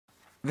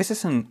this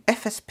is an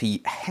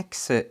FSP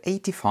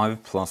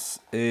Hexa85 plus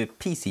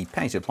PC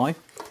power supply,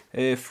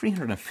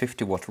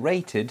 350 watt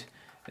rated,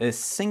 a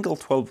single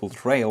 12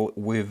 volt rail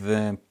with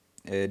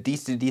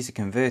DC to DC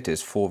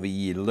converters for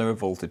the lower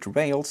voltage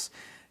rails,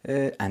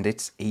 and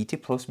it's 80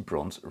 plus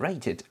bronze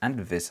rated,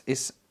 and this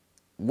is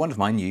one of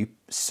my new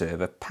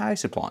server power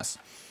supplies.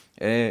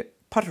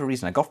 Part of the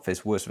reason I got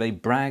this was they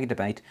bragged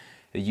about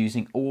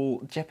using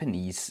all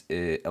Japanese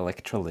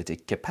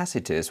electrolytic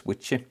capacitors,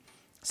 which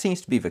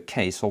seems to be the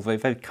case, although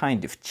they've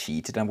kind of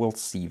cheated, and we'll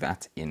see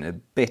that in a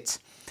bit.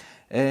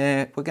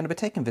 We're going to be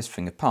taking this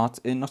thing apart,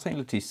 not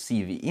only to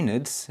see the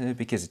innards,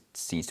 because it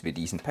seems to be a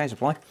decent power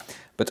supply,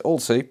 but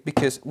also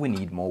because we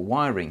need more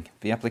wiring.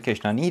 The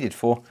application I need it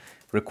for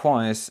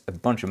requires a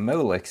bunch of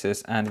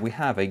MOLEXes, and we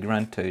have a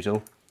grand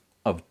total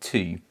of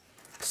 2.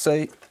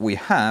 So we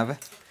have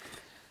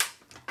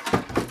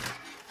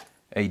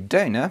a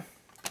donor.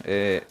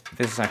 This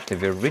is actually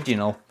the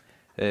original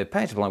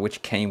power supply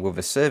which came with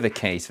a server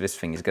case this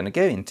thing is going to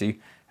go into,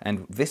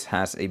 and this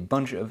has a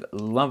bunch of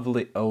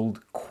lovely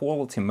old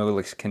quality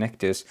MOLEX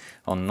connectors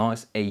on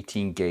nice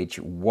 18 gauge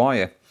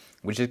wire,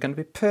 which is going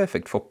to be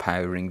perfect for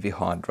powering the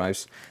hard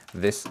drives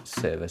this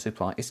server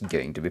supply is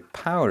going to be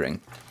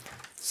powering.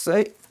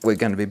 So we're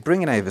going to be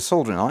bringing out the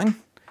soldering iron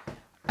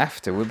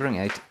after we bring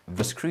out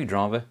the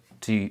screwdriver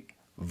to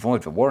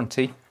void the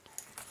warranty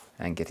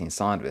and get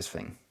inside this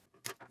thing.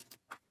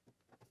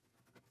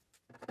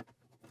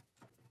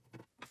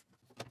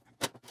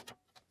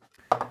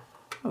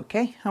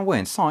 Okay, and we're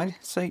inside,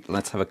 so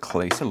let's have a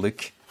closer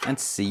look and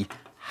see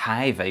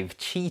how they've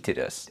cheated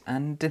us.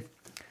 And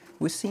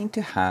we seem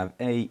to have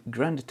a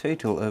grand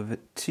total of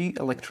 2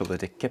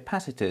 electrolytic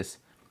capacitors.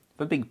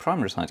 The big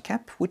primary side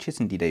cap, which is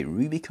indeed a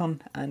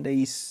Rubicon, and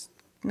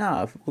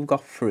no, we've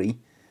got 3.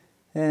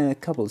 A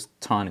couple of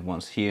tiny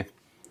ones here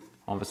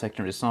on the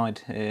secondary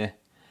side.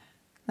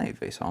 No,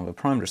 these are on the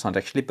primary side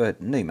actually, but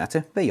no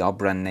matter, they are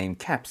brand name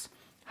caps.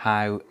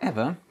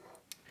 However,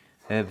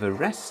 the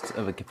rest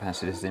of the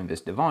capacitors in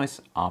this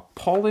device are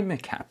polymer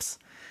caps,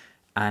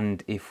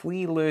 and if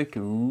we look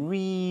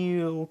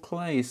real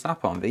close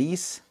up on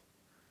these,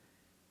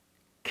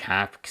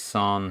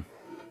 Capxon,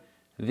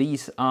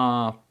 these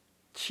are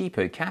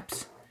cheapo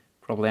caps,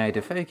 probably out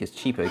of focus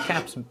cheapo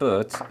caps,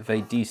 but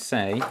they do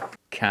say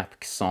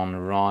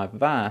Capxon right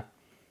there,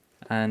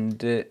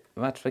 and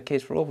that's the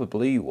case for all the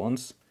blue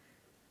ones.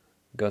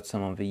 Got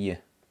some on the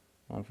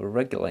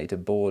regulator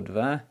board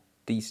there,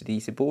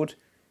 DC-DC board.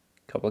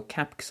 Couple of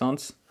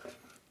Capxons,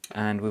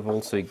 and we've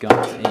also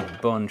got a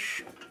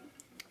bunch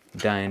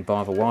down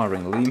by the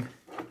wiring loom.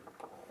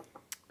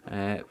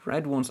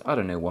 Red ones, I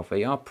don't know what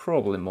they are,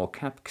 probably more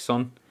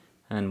Capxon,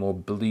 and more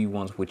blue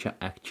ones which are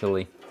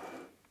actually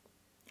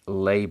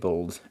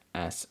labelled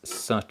as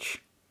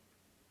such.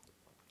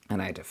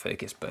 And out of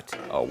focus, but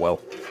oh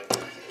well.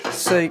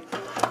 So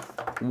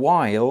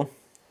while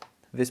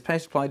this power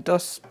supply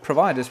does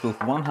provide us with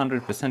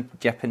 100%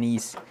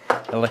 Japanese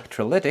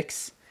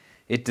electrolytics,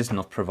 it does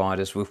not provide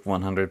us with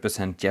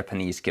 100%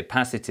 Japanese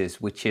capacitors,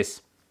 which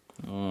is...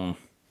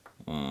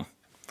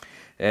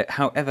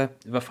 However,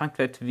 the fact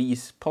that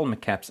these polymer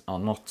caps are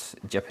not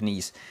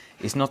Japanese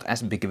is not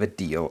as big of a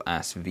deal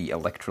as the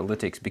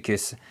electrolytics,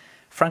 because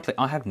frankly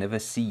I have never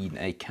seen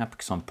a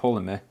Capxon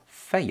polymer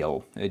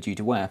fail due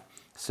to wear,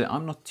 so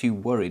I'm not too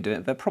worried.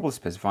 They're probably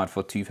specified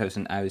for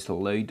 2000 hours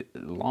load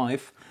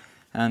life,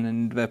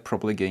 and they're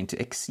probably going to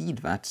exceed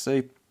that,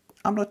 so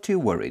I'm not too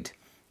worried.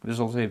 There's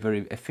also a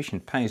very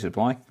efficient power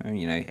supply,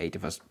 you know, 80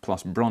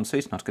 plus bronze, so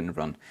it's not going to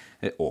run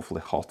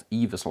awfully hot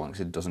either, so long as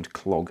it doesn't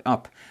clog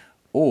up,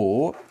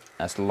 or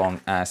as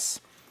long as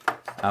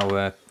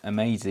our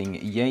amazing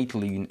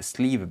Yateloon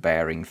sleeve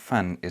bearing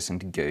fan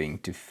isn't going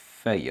to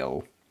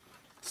fail.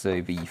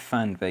 So the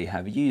fan they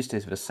have used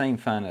is the same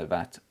fan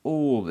that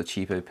all the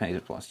cheapo power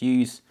supplies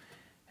use,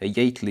 a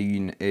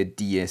Yateloon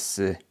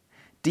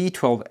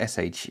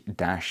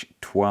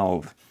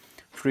D12SH-12,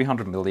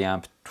 300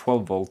 milliamp,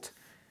 12 volt,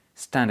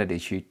 standard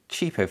issue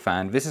cheapo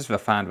fan. This is the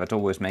fan that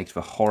always makes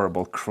the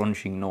horrible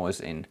crunching noise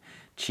in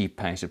cheap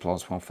power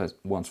supplies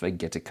once they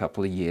get a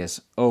couple of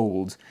years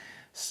old.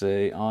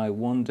 So I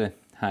wonder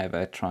how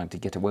they're trying to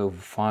get away with a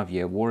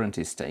 5-year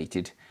warranty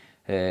stated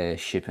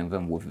shipping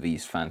them with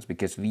these fans,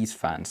 because these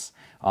fans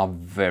are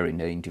very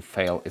known to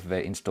fail if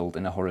they're installed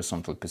in a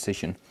horizontal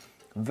position.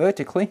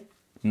 Vertically,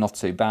 not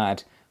so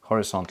bad.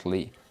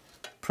 Horizontally,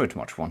 pretty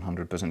much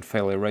 100%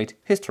 failure rate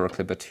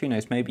historically, but who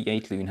knows, maybe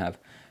Yateloon have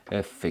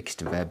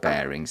fixed their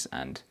bearings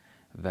and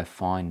they're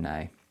fine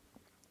now.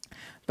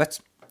 But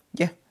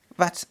yeah,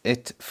 that's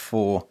it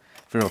for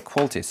real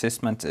quality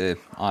assessment.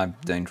 I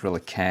don't really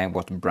care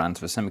what brands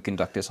the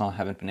semiconductors are. I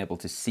haven't been able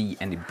to see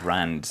any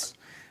brands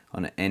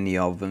on any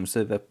of them,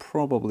 so they're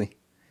probably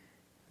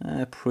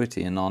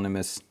pretty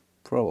anonymous,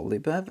 probably.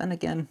 But then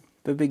again,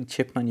 the big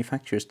chip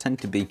manufacturers tend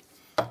to be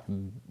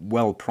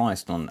well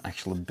priced on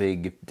actual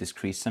big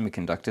discrete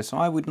semiconductors, so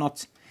I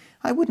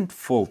wouldn't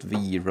fault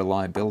the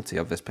reliability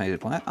of this power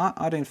supply.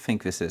 I don't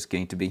think this is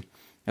going to be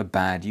a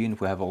bad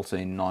unit. We have also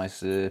a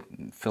nice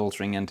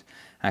filtering and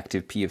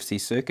active PFC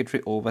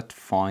circuitry, all that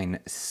fine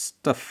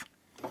stuff.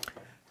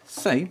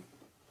 So,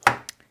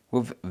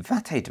 with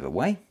that out of the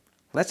way,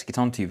 let's get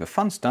on to the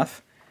fun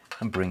stuff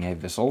and bring over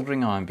the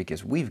soldering iron,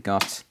 because we've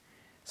got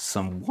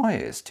some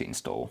wires to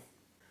install.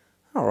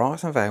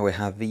 Alright, and there we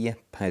have the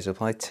power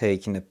supply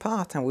taken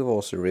apart, and we've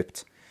also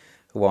ripped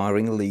a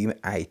wiring loom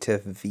out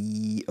of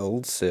the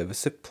old server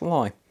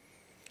supply.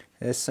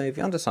 So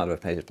the underside of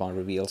the power supply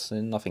reveals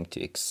nothing too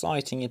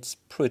exciting. It's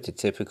pretty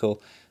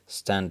typical,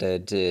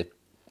 standard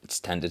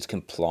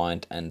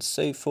compliant and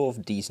so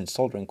forth, decent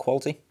soldering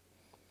quality.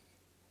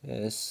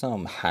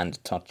 Some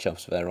hand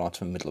touch-ups there right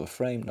in the middle of the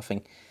frame,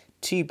 nothing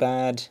too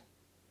bad,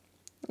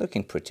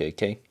 looking pretty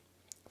okay.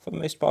 For the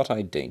most part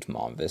I don't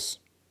mind this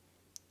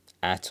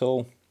at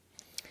all.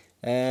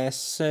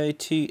 So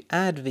to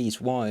add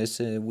these wires,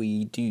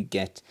 we do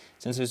get,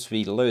 since it's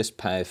the lowest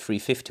power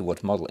 350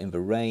 watt model in the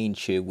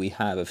range, we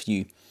have a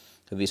few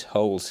of these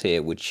holes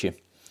here which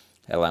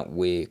allow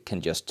we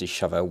can just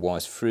shove our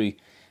wires through.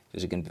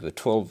 This is going to be the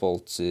 12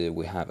 volts,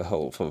 we have a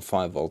hole for the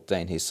 5 volt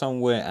down here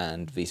somewhere,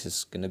 and this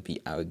is going to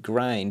be our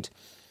ground.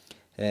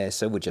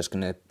 So we're just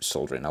going to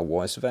solder in our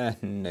wires there,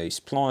 no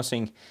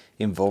splicing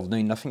involved,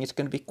 no nothing. It's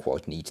going to be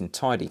quite neat and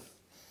tidy.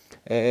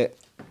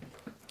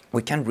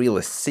 We can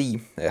really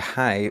see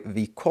how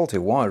the quality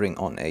of wiring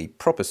on a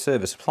proper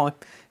server supply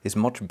is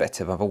much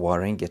better than the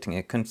wiring getting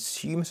a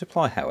consumer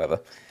supply.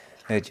 However,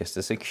 just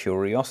as a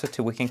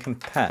curiosity, we can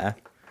compare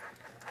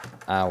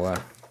our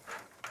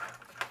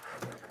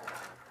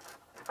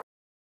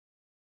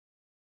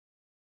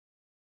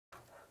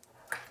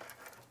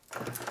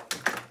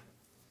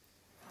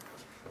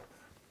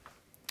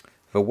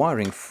the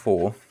wiring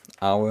for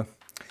our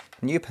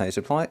new power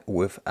supply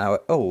with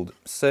our old.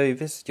 So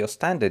this is your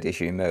standard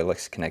issue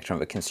MOLEX connector on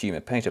the consumer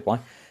power supply.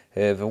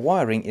 The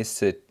wiring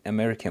is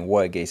American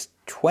wire gauge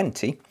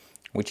 20,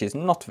 which is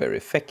not very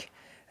thick.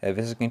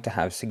 This is going to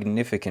have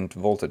significant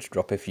voltage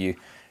drop if you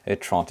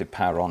try to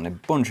power on a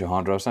bunch of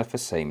hard drives at the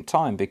same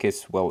time,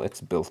 because, well,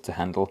 it's built to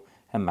handle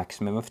a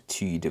maximum of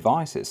 2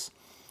 devices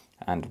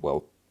and,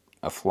 well,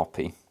 a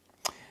floppy.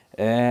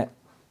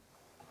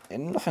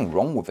 Nothing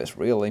wrong with this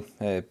really,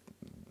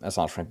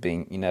 aside from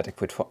being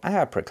inadequate for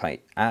our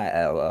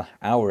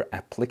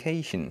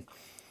application.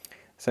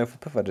 So if we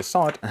put that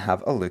aside and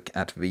have a look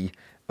at the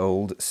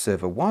old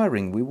server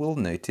wiring, we will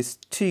notice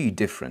 2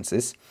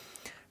 differences.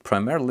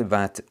 Primarily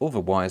that all the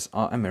wires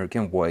are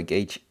American wire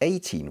gauge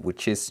 18,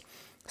 which is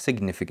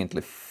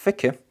significantly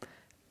thicker,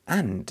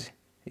 and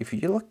if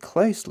you look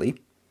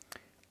closely,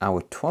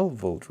 our 12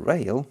 volt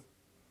rail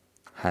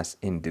has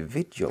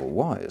individual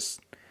wires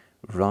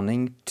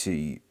running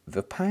to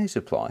the power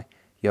supply.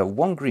 You have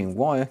one green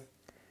wire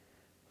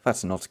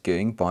that's not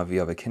going by the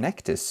other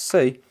connectors.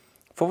 So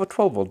for the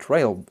 12 volt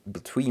rail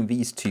between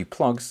these 2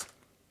 plugs,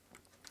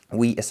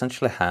 we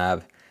essentially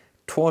have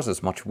twice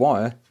as much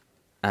wire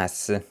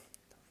as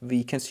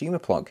the consumer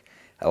plug,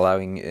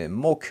 allowing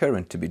more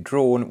current to be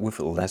drawn with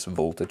less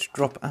voltage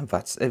drop, and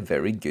that's a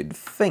very good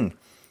thing.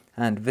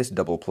 And this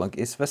double plug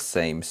is the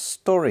same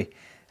story,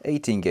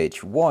 18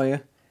 gauge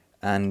wire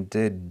and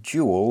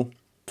dual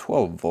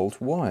 12 volt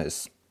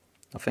wires.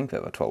 I think they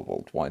were 12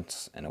 volt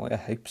wires anyway, I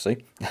hope so.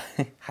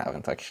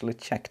 Haven't actually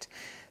checked,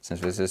 since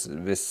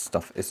this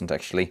stuff isn't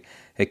actually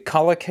a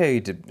color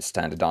code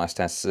standardized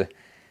as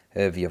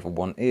the other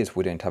one is.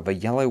 We don't have a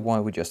yellow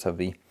wire, we just have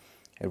the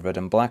red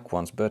and black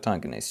ones, but I'm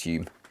going to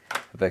assume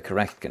they're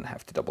correct. Gonna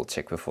have to double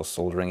check before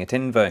soldering it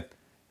in though.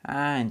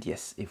 And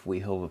yes, if we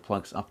hold the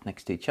plugs up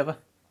next to each other,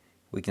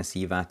 we can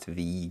see that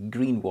the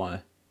green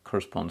wire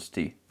corresponds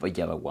to the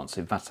yellow one.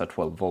 So that's our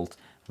 12 volt,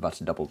 that's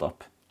doubled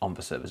up on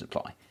the server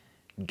supply.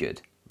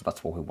 Good,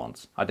 that's what we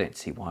want. I don't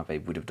see why they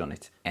would have done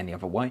it any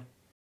other way.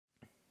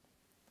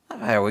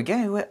 There we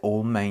go, we're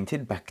all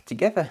mounted back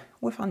together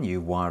with our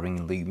new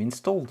wiring loom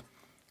installed.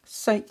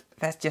 So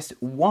there's just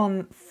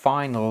one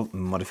final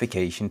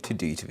modification to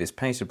do to this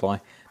power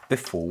supply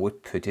before we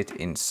put it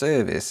in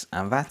service,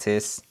 and that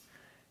is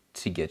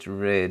to get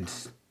rid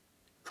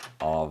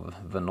of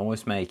the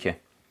noisemaker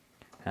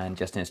and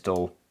just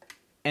install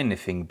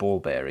anything ball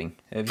bearing.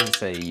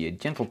 This is a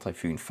gentle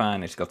typhoon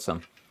fan. It's got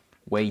some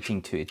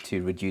weighting to it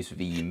to reduce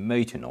the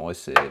motor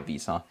noise.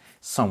 These are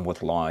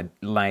somewhat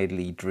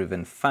loudly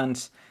driven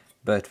fans,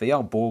 but they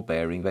are ball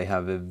bearing. They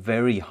have a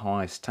very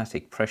high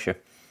static pressure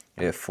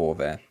for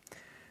their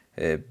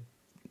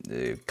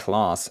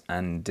class,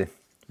 and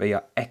they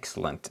are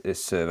excellent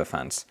server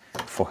fans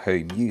for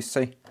home use.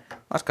 So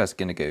that guy's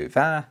going to go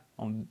there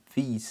on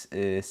these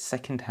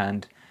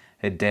second-hand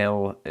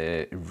Dell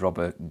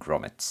rubber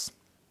grommets.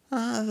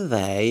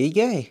 There you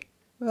go.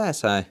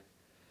 That's a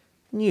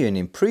new and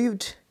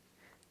improved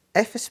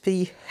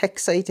FSP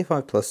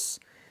Hexa85 Plus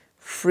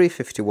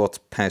 350 watt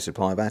power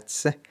supply.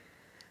 That's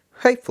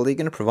hopefully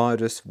going to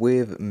provide us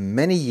with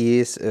many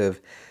years of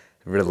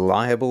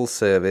reliable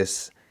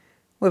service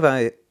with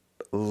a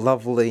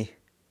lovely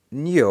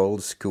new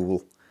old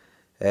school,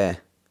 that's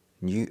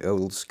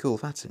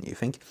a new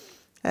thing,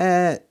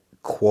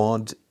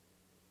 quad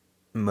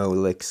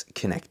MOLEX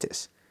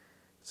connectors.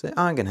 So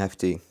I'm gonna have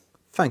to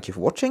thank you for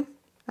watching,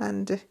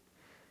 and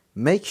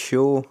make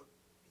sure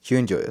you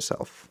enjoy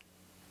yourself.